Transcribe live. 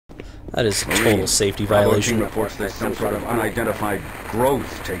That is a total safety violation. Bravo team reports there's some sort of unidentified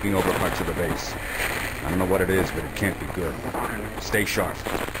growth taking over parts of the base. I don't know what it is, but it can't be good. Stay sharp.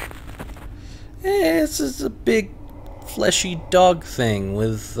 This is a big, fleshy dog thing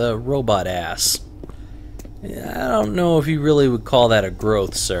with robot ass. I don't know if you really would call that a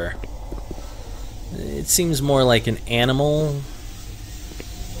growth, sir. It seems more like an animal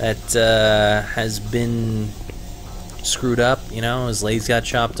that has been screwed up, you know, his legs got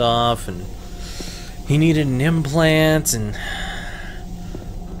chopped off and he needed an implant, and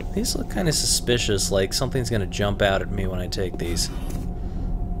these look kind of suspicious, like something's gonna jump out at me when I take these.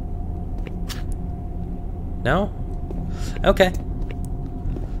 No? Okay.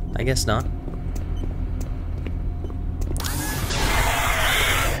 I guess not.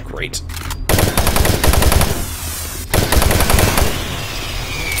 Great.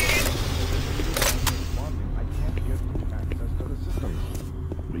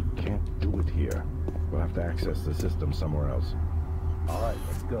 To access the system somewhere else. Alright,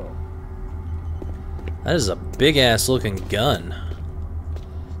 let's go. That is a big ass looking gun.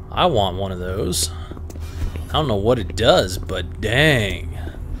 I want one of those. I don't know what it does, but dang.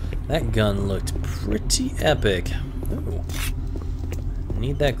 That gun looked pretty epic. Ooh.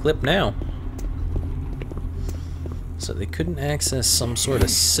 Need that clip now. So they couldn't access some sort of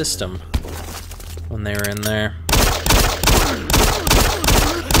system when they were in there.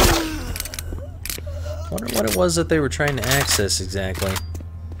 Wonder what it was that they were trying to access exactly.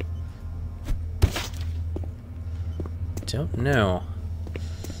 Don't know.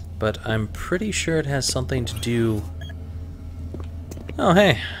 But I'm pretty sure it has something to do... Oh,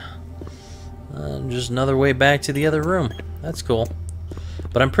 hey. Just another way back to the other room. That's cool.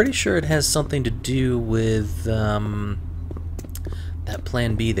 But I'm pretty sure it has something to do with that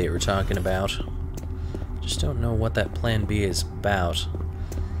Plan B they were talking about. Just don't know what that Plan B is about.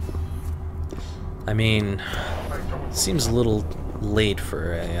 I mean, it seems a little late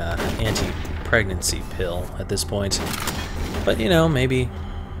for a anti-pregnancy pill at this point. But, you know, maybe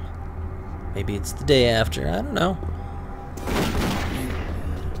it's the day after. I don't know.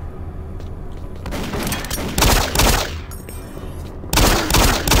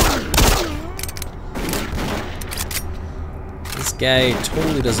 This guy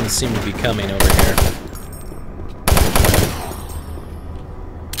totally doesn't seem to be coming over here.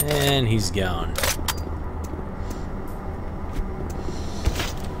 And he's gone.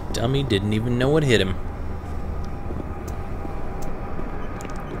 Dummy didn't even know what hit him.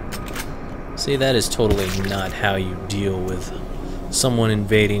 See, that is totally not how you deal with someone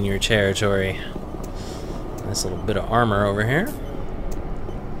invading your territory. Nice little bit of armor over here.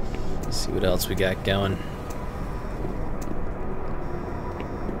 Let's see what else we got going.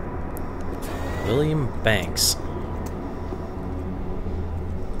 William Banks.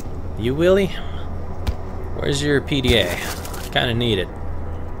 You, Willie? Where's your PDA? Kinda need it.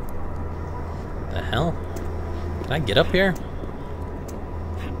 The hell? Can I get up here?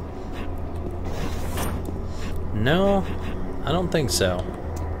 No, I don't think so.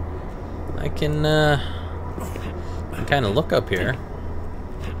 I can kind of look up here.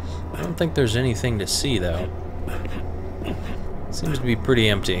 I don't think there's anything to see, though. Seems to be pretty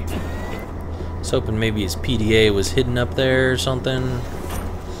empty. I was hoping maybe his PDA was hidden up there or something.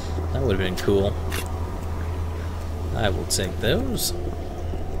 That would have been cool. I will take those.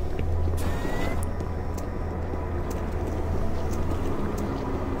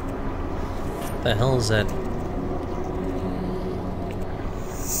 What the hell is that?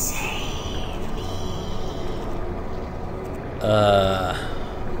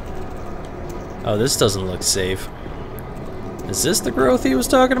 Oh, this doesn't look safe. Is this the growth he was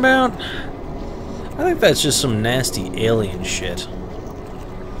talking about? I think that's just some nasty alien shit.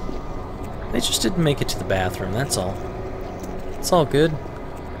 They just didn't make it to the bathroom, that's all. It's all good.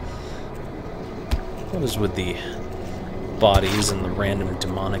 What is with the bodies and the random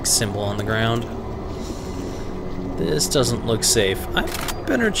demonic symbol on the ground? This doesn't look safe. I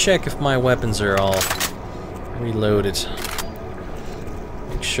better check if my weapons are all reloaded.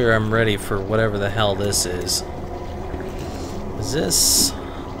 Make sure I'm ready for whatever the hell this is. Is this...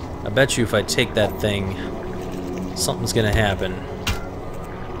 I bet you if I take that thing, something's gonna happen.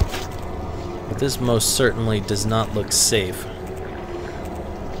 But this most certainly does not look safe.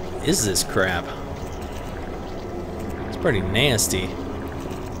 What is this crap? It's pretty nasty.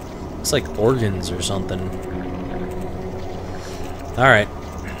 Looks like organs or something. Alright.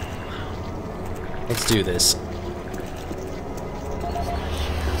 Let's do this.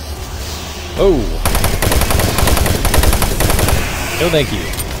 Oh! No thank you.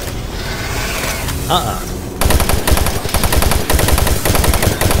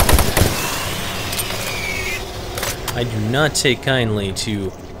 I do not take kindly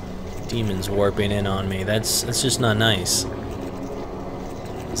to demons warping in on me. That's just not nice.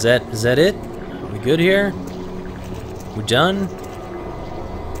 Is that it? We good here? We done?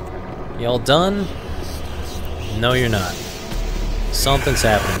 Y'all done? No, you're not. Something's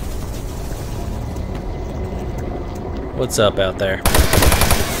happening. What's up out there?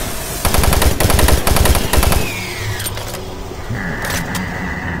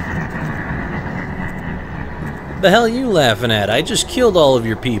 The hell are you laughing at? I just killed all of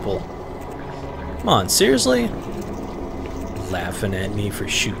your people. Come on, seriously? Laughing at me for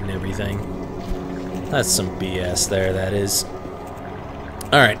shooting everything. That's some BS there, that is.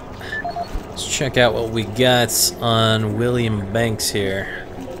 Alright. Let's check out what we got on William Banks here.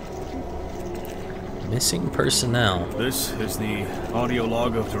 Missing personnel. This is the audio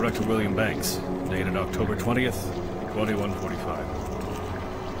log of Director William Banks, dated October 20th, 2145.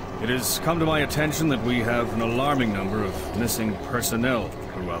 It has come to my attention that we have an alarming number of missing personnel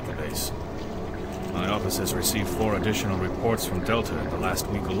throughout the base. My office has received 4 additional reports from Delta in the last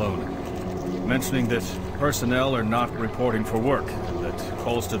week alone, mentioning that personnel are not reporting for work and that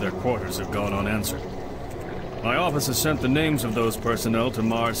calls to their quarters have gone unanswered. My office has sent the names of those personnel to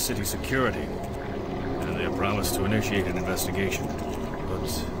Mars City Security, and they have promised to initiate an investigation. But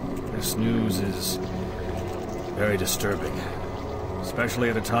this news is very disturbing, especially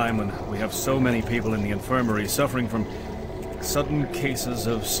at a time when we have so many people in the infirmary suffering from sudden cases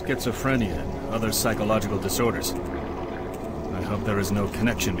of schizophrenia and other psychological disorders. I hope there is no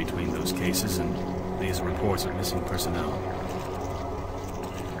connection between those cases and these reports of missing personnel.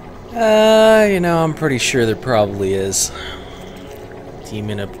 You know, I'm pretty sure there probably is.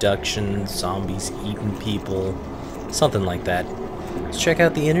 Demon abduction, zombies eating people, something like that. Let's check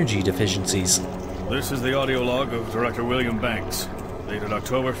out the energy deficiencies. This is the audio log of Director William Banks, dated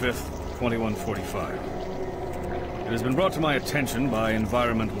October 5th, 2145. It has been brought to my attention by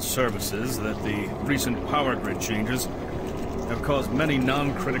Environmental Services that the recent power grid changes have caused many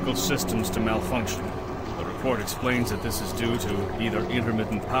non-critical systems to malfunction. The report explains that this is due to either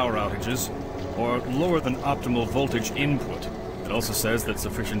intermittent power outages or lower than optimal voltage input. It also says that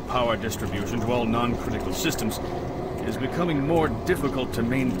sufficient power distribution to all non-critical systems is becoming more difficult to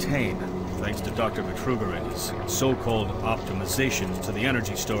maintain, thanks to Dr. Petruger and his so-called optimizations to the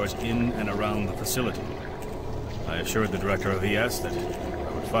energy stores in and around the facility. I assured the Director of ES that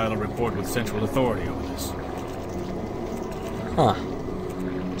I would file a report with Central Authority over this. Huh.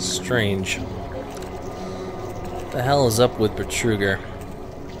 Strange. What the hell is up with Petruger?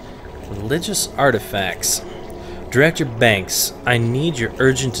 Religious artifacts. Director Banks, I need your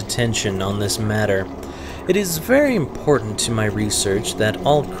urgent attention on this matter. It is very important to my research that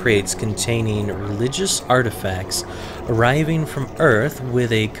all crates containing religious artifacts arriving from Earth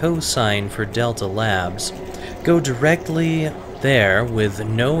with a cosign for Delta Labs go directly there with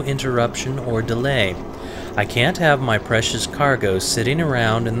no interruption or delay. I can't have my precious cargo sitting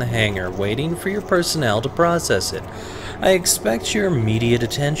around in the hangar waiting for your personnel to process it. I expect your immediate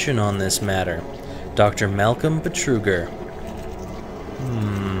attention on this matter. Dr. Malcolm Petruger.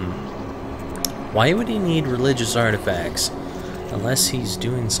 Why would he need religious artifacts? Unless he's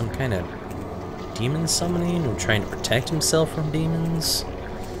doing some kind of demon summoning or trying to protect himself from demons?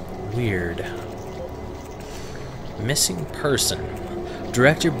 Weird. Missing person.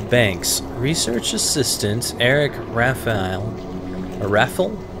 Director Banks. Research Assistant Eric Raphael,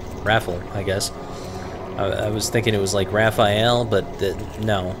 I guess. I was thinking it was like Raphael, but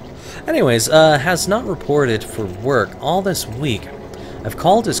no. Anyways, has not reported for work all this week. I've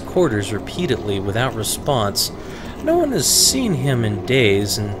called his quarters repeatedly without response. No one has seen him in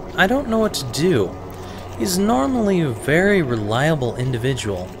days, and I don't know what to do. He's normally a very reliable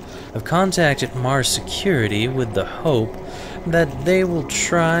individual. I've contacted Mars Security with the hope that they will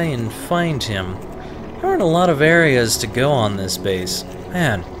try and find him. There aren't a lot of areas to go on this base.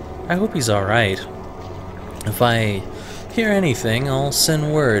 Man, I hope he's alright. If I hear anything, I'll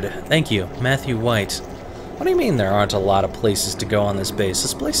send word. Thank you, Matthew White. What do you mean there aren't a lot of places to go on this base?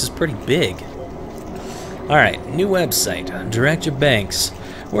 This place is pretty big. Alright, new website, Director Banks.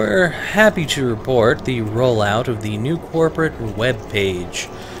 We're happy to report the rollout of the new corporate web page.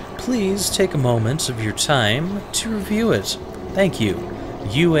 Please take a moment of your time to review it. Thank you.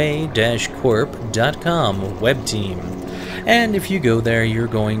 UA-corp.com web team. And if you go there, you're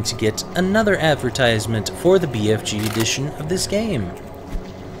going to get another advertisement for the BFG edition of this game.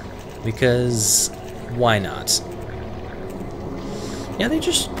 Because why not? Yeah, they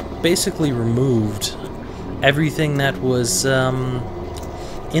just basically removed everything that was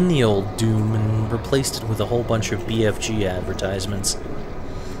in the old Doom and replaced it with a whole bunch of BFG advertisements.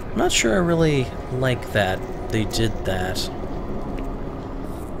 I'm not sure I really like that they did that. It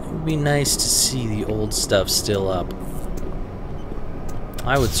would be nice to see the old stuff still up.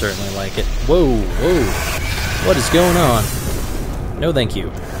 I would certainly like it. Whoa, whoa. What is going on? No thank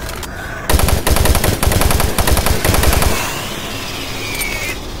you.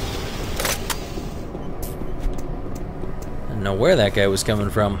 I didn't know where that guy was coming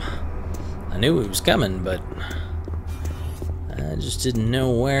from. I knew he was coming, but I just didn't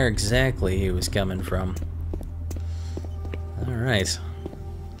know where exactly he was coming from. Alright.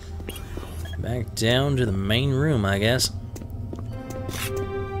 Back down to the main room, I guess.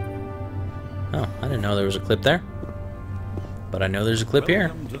 Oh, I didn't know there was a clip there. But I know there's a clip here.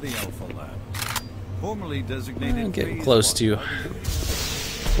 Welcome to the Alpha Lab. Formerly designated I'm getting Phase close 1. to...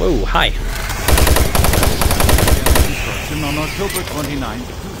 Whoa, hi. Construction on October 29,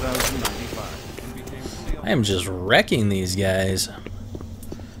 2095. I am just wrecking these guys.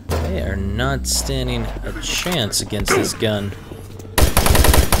 They are not standing a chance against this gun.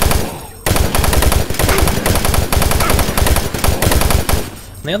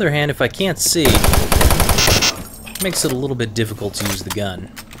 On the other hand, if I can't see, it makes it a little bit difficult to use the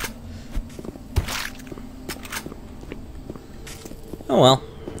gun. Oh well.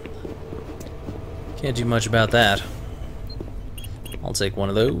 Can't do much about that. I'll take one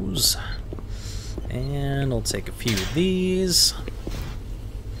of those. And I'll take a few of these.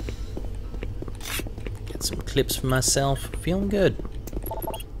 Get some clips for myself. Feeling good.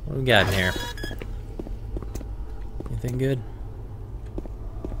 What do we got in here? Anything good?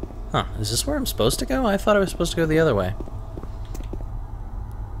 Huh, is this where I'm supposed to go? I thought I was supposed to go the other way.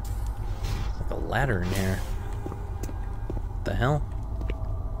 There's like a ladder in here. What the hell?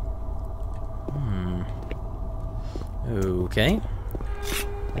 Okay.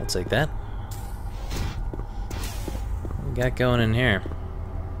 I'll take that. What we got going in here?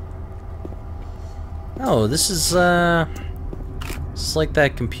 Oh, this is like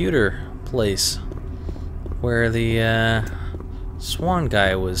that computer place where the Swan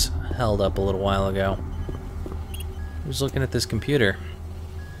guy was held up a little while ago. He was looking at this computer.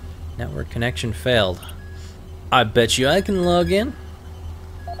 Network connection failed. I bet you I can log in.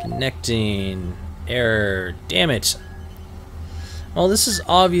 Connecting. Error. Damn it. Well, this is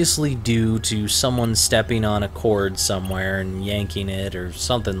obviously due to someone stepping on a cord somewhere and yanking it or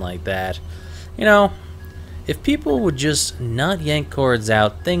something like that. You know, if people would just not yank cords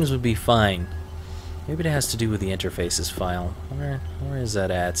out, things would be fine. Maybe it has to do with the interfaces file. Where is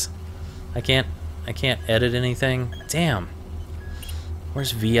that at? I can't edit anything. Damn.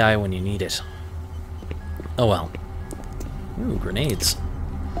 Where's VI when you need it? Oh well. Ooh, grenades.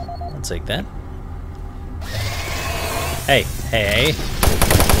 I'll take that. Hey, hey.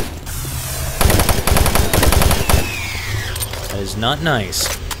 That is not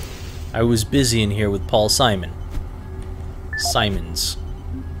nice. I was busy in here with Paul Simon. Simons.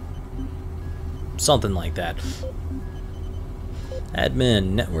 Something like that.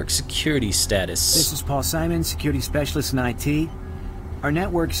 Admin, network security status. This is Paul Simon, security specialist in IT. Our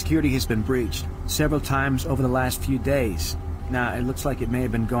network security has been breached several times over the last few days. Now, it looks like it may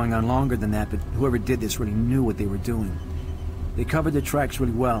have been going on longer than that, but whoever did this really knew what they were doing. They covered the tracks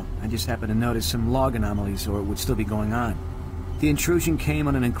really well. I just happened to notice some log anomalies, or it would still be going on. The intrusion came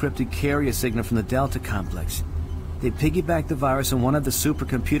on an encrypted carrier signal from the Delta complex. They piggybacked the virus on one of the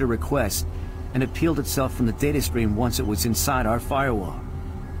supercomputer requests, and it peeled itself from the data stream once it was inside our firewall.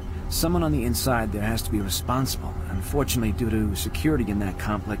 Someone on the inside there has to be responsible. Unfortunately, due to security in that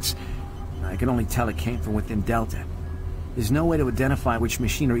complex, I can only tell it came from within Delta. There's no way to identify which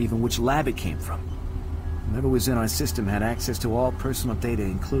machine or even which lab it came from. Whoever was in our system had access to all personal data,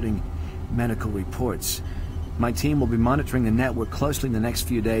 including medical reports. My team will be monitoring the network closely in the next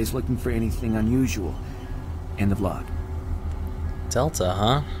few days, looking for anything unusual. End of log. Delta,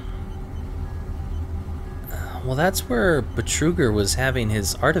 huh? Well, that's where Betruger was having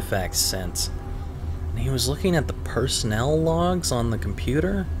his artifacts sent. And he was looking at the personnel logs on the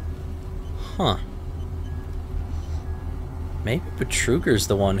computer? Huh. Maybe Betruger's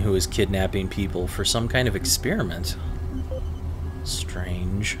the one who is kidnapping people for some kind of experiment.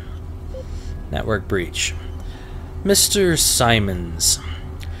 Strange. Network breach. Mr. Simons,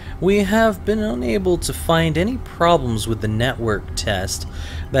 we have been unable to find any problems with the network test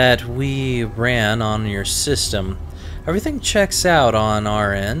that we ran on your system. Everything checks out on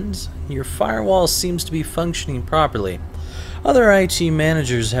our end. Your firewall seems to be functioning properly. Other IT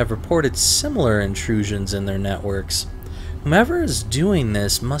managers have reported similar intrusions in their networks. Whomever is doing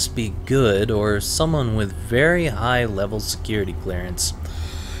this must be good or someone with very high level security clearance.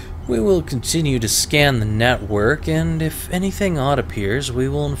 We will continue to scan the network, and if anything odd appears, we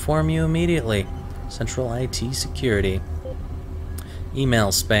will inform you immediately. Central IT Security. Email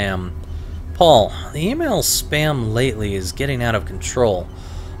spam. Paul, the email spam lately is getting out of control.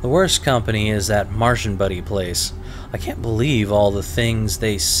 The worst company is that Martian Buddy place. I can't believe all the things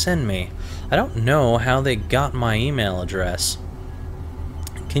they send me. I don't know how they got my email address.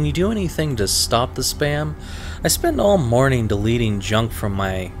 Can you do anything to stop the spam? I spend all morning deleting junk from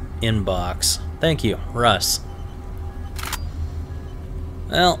my inbox. Thank you, Russ.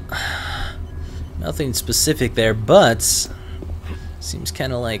 Well, nothing specific there, but seems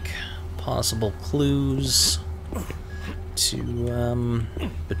kind of like possible clues to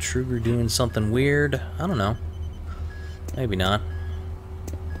Betruger doing something weird. I don't know. Maybe not.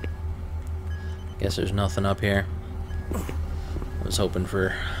 Guess there's nothing up here. I was hoping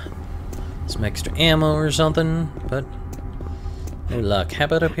for some extra ammo or something, but no luck. How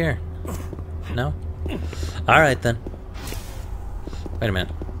about up here? No? Alright then. Wait a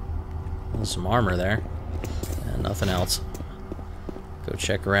minute. There's some armor there. And nothing else. Go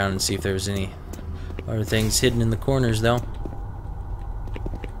check around and see if there's any other things hidden in the corners, though.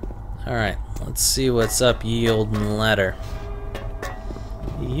 Alright, let's see what's up, ye olden ladder.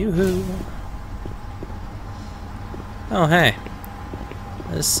 Yoo-hoo! Oh, hey.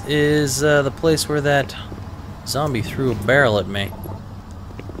 This is the place where that zombie threw a barrel at me.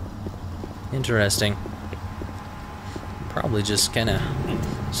 Interesting. Probably just kind of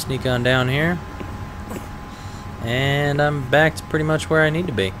sneak on down here. And I'm back to pretty much where I need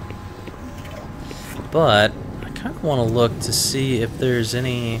to be. But I kind of want to look to see if there's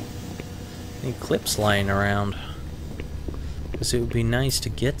any clips lying around. Because it would be nice to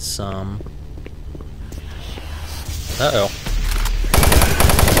get some. Uh-oh.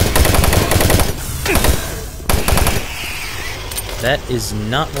 That is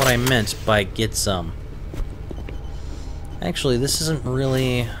not what I meant by get some. Actually, this isn't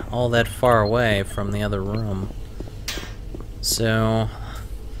really all that far away from the other room. So,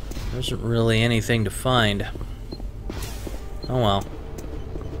 there isn't really anything to find. Oh well.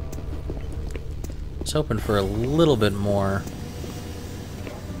 I was hoping for a little bit more.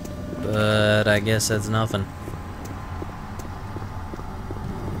 But I guess that's nothing.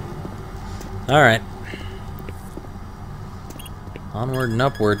 Alright. Onward and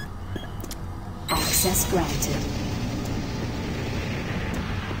upward. Access granted.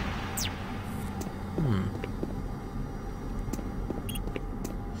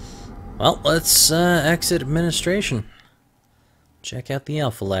 Well, let's exit administration. Check out the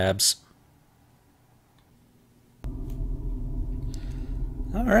Alpha Labs.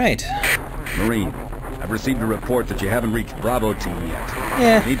 Alright. Marine, I've received a report that you haven't reached Bravo Team yet.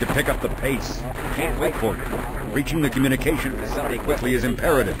 Yeah. You need to pick up the pace. Can't wait for you. Reaching the communication facility quickly is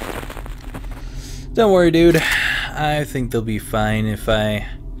imperative. Don't worry, dude. I think they'll be fine if I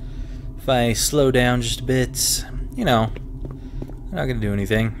slow down just a bit. You know, I'm not gonna do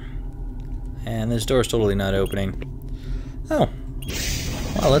anything. And this door's totally not opening. Oh.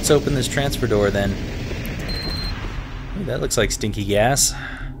 Well, let's open this transfer door then. Ooh, that looks like stinky gas.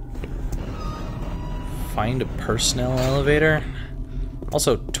 Find a personnel elevator.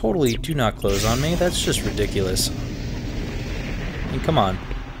 Also, totally do not close on me. That's just ridiculous. I mean, come on.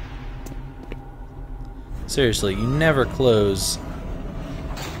 Seriously, you never close.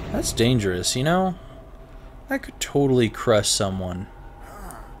 That's dangerous, you know? I could totally crush someone.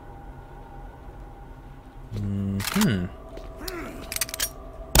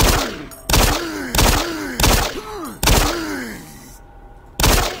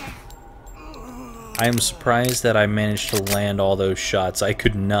 I am surprised that I managed to land all those shots. I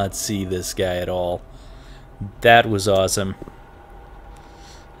could not see this guy at all. That was awesome.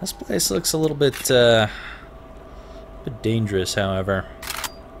 This place looks a little bit dangerous, however.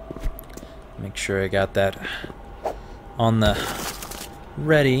 Make sure I got that on the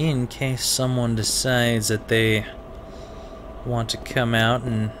ready in case someone decides that they want to come out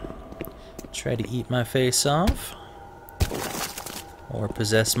and try to eat my face off, or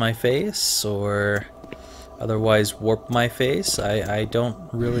possess my face, or otherwise warp my face. I don't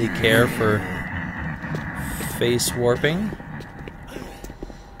really care for face warping.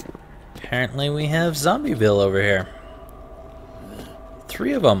 Apparently we have Zombieville over here.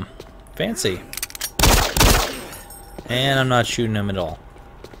 3 of them. Fancy. And I'm not shooting them at all.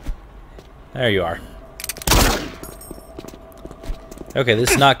 There you are. Okay,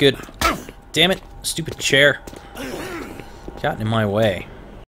 this is not good. Damn it, stupid chair. Got in my way.